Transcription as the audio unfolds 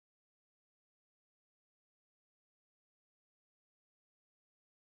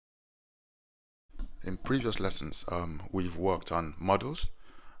In previous lessons, we've worked on models,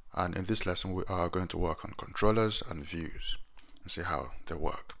 and in this lesson we are going to work on controllers and views and see how they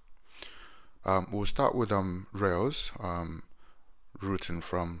work. We'll start with Rails routing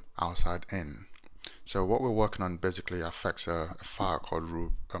from outside in. So what we're working on basically affects a file called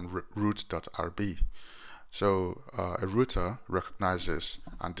root.rb. So a router recognizes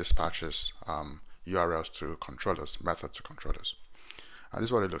and dispatches URLs to controllers, methods to controllers. And this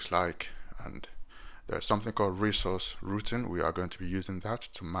is what it looks like. And there's something called resource routing. We are going to be using that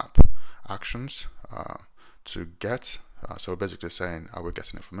to map actions to get. So basically saying, are we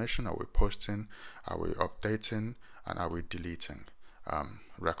getting information? Are we posting? Are we updating? And are we deleting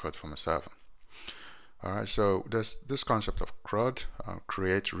records from a server? Alright, so there's this concept of Crud,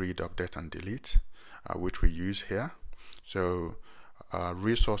 create, read, update, and delete, which we use here. So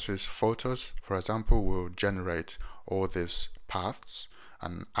resources photos, for example, will generate all these paths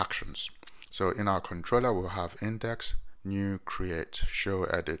and actions. So in our controller, we'll have index, new, create, show,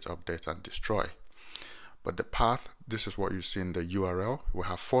 edit, update, and destroy. But the path, this is what you see in the URL. We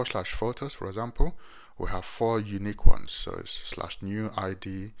have /photos, for example. We have 4 unique ones. So it's /new,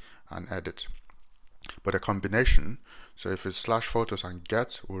 ID, and edit. But a combination, so if it's /photos and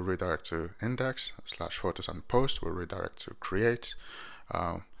get, we'll redirect to index, /photos and post, we'll redirect to create,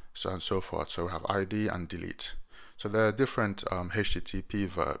 so and so forth. So we have ID and delete. So there are different HTTP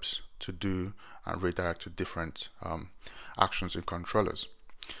verbs to do and redirect to different actions in controllers.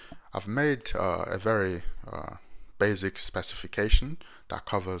 I've made a very basic specification that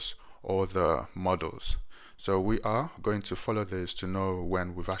covers all the models. So we are going to follow this to know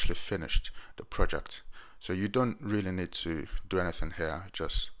when we've actually finished the project. So you don't really need to do anything here,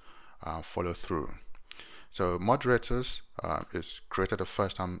 just follow through. So moderators is created the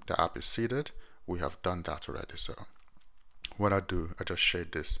first time the app is seeded. We have done that already. So what I do, I just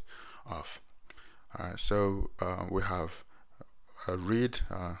shade this off. Alright, so we have a read.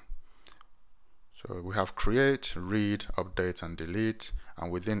 So we have create, read, update, and delete,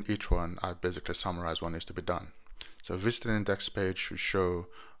 and within each one I basically summarize what needs to be done. So visiting index page should show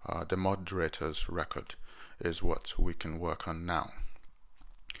the moderators record is what we can work on now.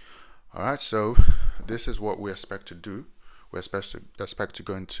 Alright, so this is what we expect to do. We expect to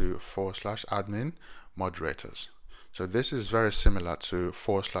go into /admin moderators. So this is very similar to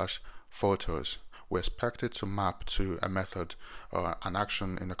 /photos. We expect it to map to a method or an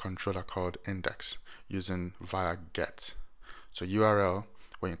action in a controller called index using via get. So URL,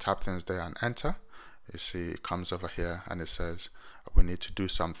 when you tap things there and enter, you see it comes over here and it says we need to do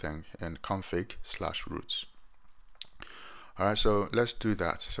something in config/roots. Alright, so let's do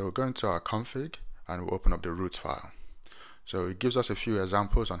that. So we're going to our config and we'll open up the root file. So it gives us a few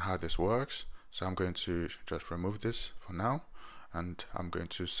examples on how this works. So I'm going to just remove this for now, and I'm going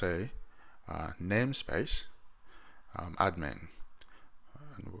to say namespace admin,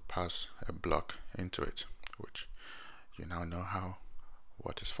 and we'll pass a block into it, which you now know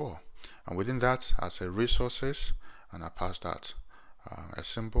what it's for. And within that, I say resources, and I pass that a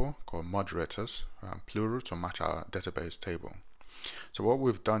symbol called moderators, plural, to match our database table. So what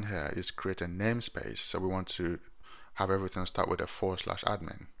we've done here is create a namespace. So we want to have everything start with a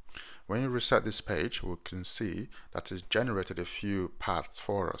 /admin. When you reset this page, we can see that it's generated a few paths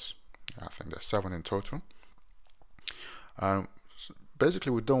for us. I think there's 7 in total.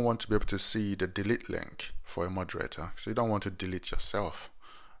 Basically, we don't want to be able to see the delete link for a moderator. So you don't want to delete yourself,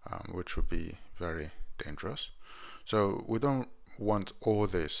 which would be very dangerous. So we don't want all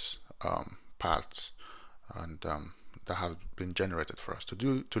these paths and that have been generated for us.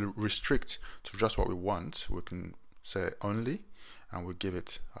 To restrict to just what we want, we can say only, and we give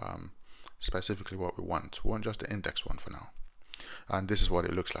it specifically what we want. We want just the index one for now. And this is what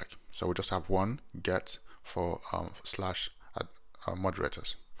it looks like. So we just have one get for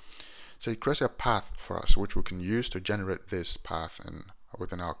 /moderators. So it creates a path for us, which we can use to generate this path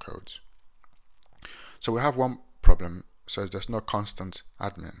within our code. So we have one problem, says there's no constant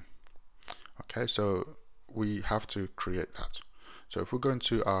admin. Okay, so we have to create that. So if we go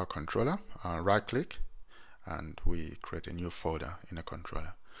into our controller, right click, and we create a new folder in a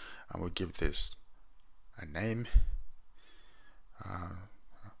controller, and we give this a name.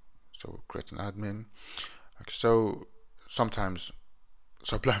 So we'll create an admin. Okay, so sometimes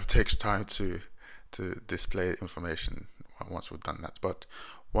Sublime takes time to display information once we've done that, but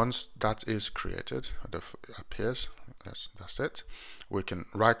once that is created, it appears, that's it, we can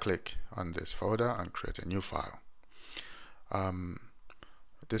right click on this folder and create a new file.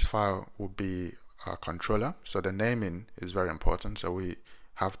 This file will be our controller, so the naming is very important. So we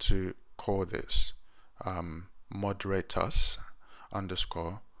have to call this moderators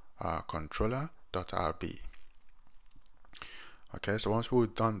underscore controller .rb. Okay, so once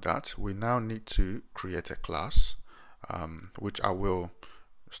we've done that, we now need to create a class, which I will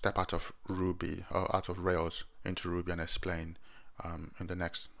step out of Ruby or out of Rails into Ruby and explain in the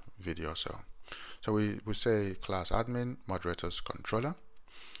next video or so. So we say class admin moderators controller,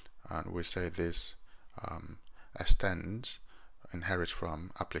 and we say this extends, inherits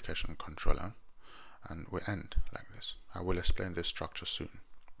from application controller, and we end like this. I will explain this structure soon.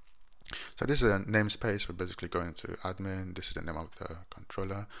 So this is a namespace. We're basically going to admin. This is the name of the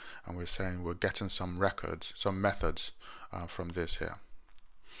controller, and we're saying we're getting some records, some methods from this here.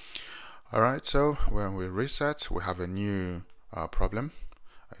 All right, so when we reset, we have a new problem.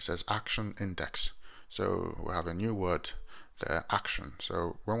 It says action index. So we have a new word there, action.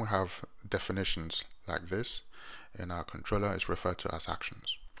 So when we have definitions like this in our controller, it's referred to as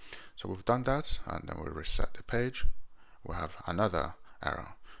actions. So we've done that, and then we reset the page. We have another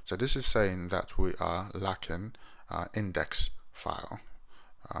error. So this is saying that we are lacking index file,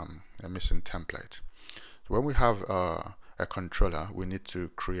 a missing template. So when we have a controller, we need to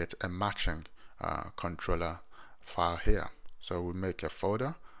create a matching controller file here. So we make a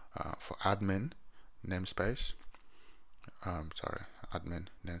folder for admin namespace, admin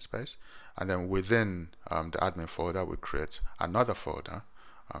namespace, and then within the admin folder we create another folder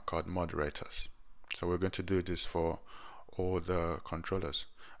called moderators. So we're going to do this for all the controllers,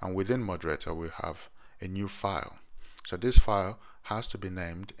 and within moderator we have a new file. So this file has to be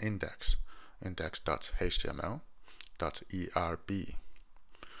named index.html.erb.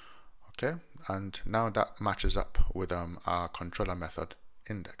 Okay, and now that matches up with our controller method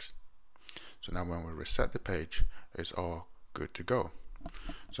index. So now when we reset the page, it's all good to go.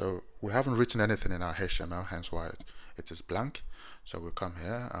 So we haven't written anything in our HTML, hence why it is blank. So we'll come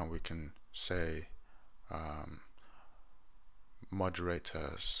here and we can say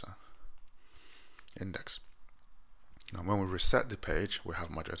moderators index. Now when we reset the page, we have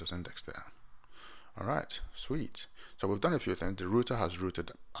moderators index there. All right, sweet. So we've done a few things. The router has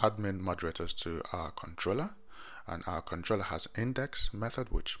routed admin moderators to our controller, and our controller has index method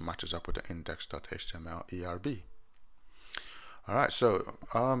which matches up with the index.html erb. All right, so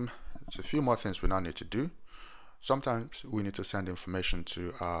there's a few more things we now need to do. Sometimes we need to send information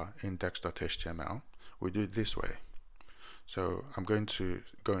to our index.html. We do it this way. So I'm going to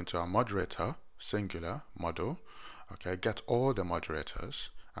go into our moderator singular model, okay, get all the moderators,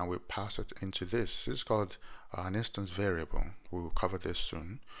 and we pass it into this. This is called an instance variable. We'll cover this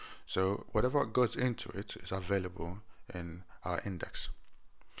soon. So whatever goes into it is available in our index.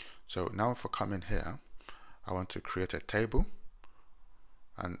 So now if I come in here, I want to create a table,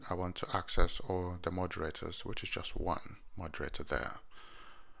 and I want to access all the moderators, which is just one moderator there.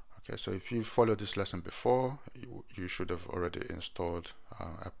 Okay, so if you followed this lesson before, you should have already installed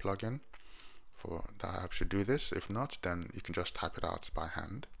a plugin for that helps you do this. If not, then you can just type it out by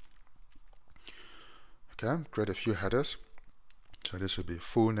hand. Okay, create a few headers. So this would be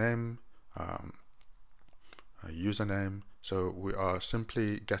full name, a username. So we are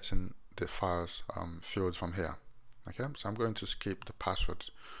simply getting the files fields from here. Okay, so I'm going to skip the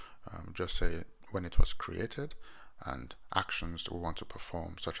password, just say when it was created and actions we want to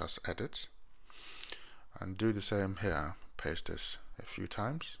perform, such as edits, and do the same here. Paste this a few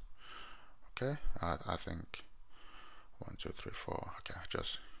times. Okay, I think 1, 2, 3, 4. Okay,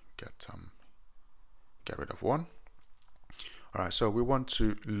 just get rid of one. All right, so we want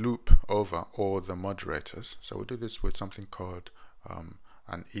to loop over all the moderators. So we'll do this with something called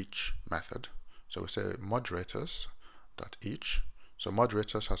an each method. So we say moderators.each. So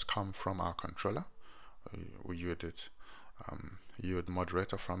moderators has come from our controller. We used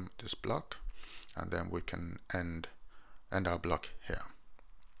moderator from this block, and then we can end our block here.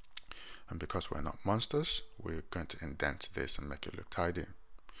 And because we're not monsters, we're going to indent this and make it look tidy.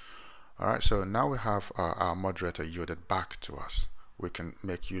 All right, so now we have our moderator yielded back to us. We can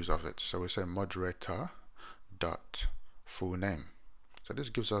make use of it. So we say moderator.fullname. So this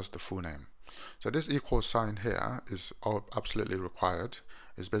gives us the full name. So this equal sign here is absolutely required.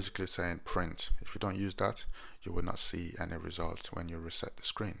 It's basically saying print. If you don't use that, you will not see any results when you reset the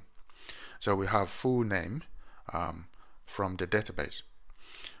screen. So we have full name from the database.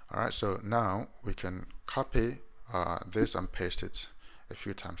 All right, so now we can copy this and paste it a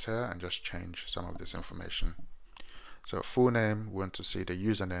few times here and just change some of this information. So full name, we want to see the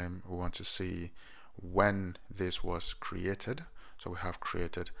username, we want to see when this was created. So we have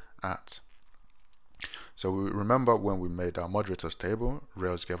created at. So we remember when we made our moderators table,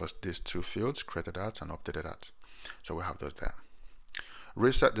 Rails gave us these two fields, created at and updated at. So we have those there.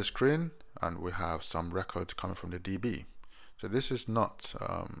 Reset the screen and we have some records coming from the DB. So this is not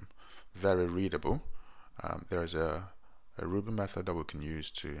very readable, there is a Ruby method that we can use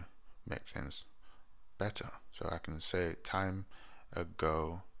to make things better. So I can say time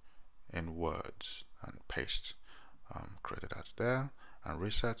ago in words and paste Crud that's there, and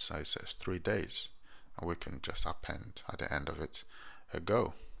reset, so it says 3 days, and we can just append at the end of it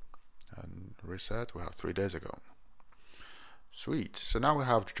ago, and reset, we have 3 days ago. Sweet. So now we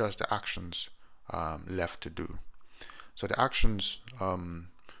have just the actions left to do. So the actions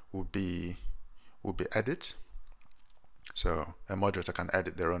will be edit. So a moderator can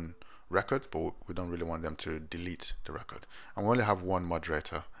edit their own record, but we don't really want them to delete the record. And we only have one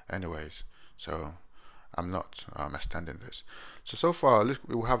moderator anyways, so I'm not extending this. So far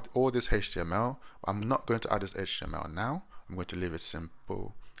we will have all this HTML. I'm not going to add this HTML now. I'm going to leave it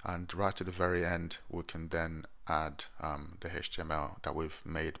simple, and right to the very end we can then add the HTML that we've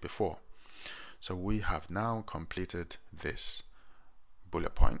made before. So we have now completed this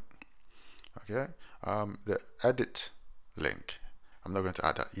bullet point. Okay, the edit link, I'm not going to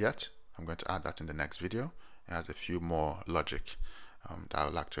add that yet. I'm going to add that in the next video. It has a few more logic that I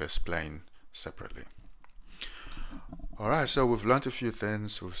would like to explain separately. Alright, so we've learned a few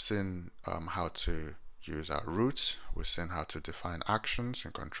things. We've seen how to use our roots. We've seen how to define actions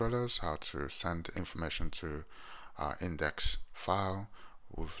in controllers, how to send information to our index file.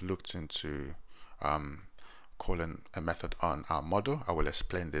 We've looked into calling a method on our model. I will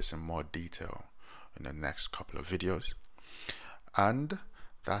explain this in more detail in the next couple of videos. And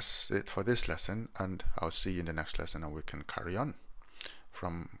that's it for this lesson, and I'll see you in the next lesson, and we can carry on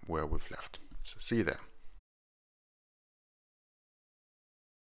from where we've left. So see you there.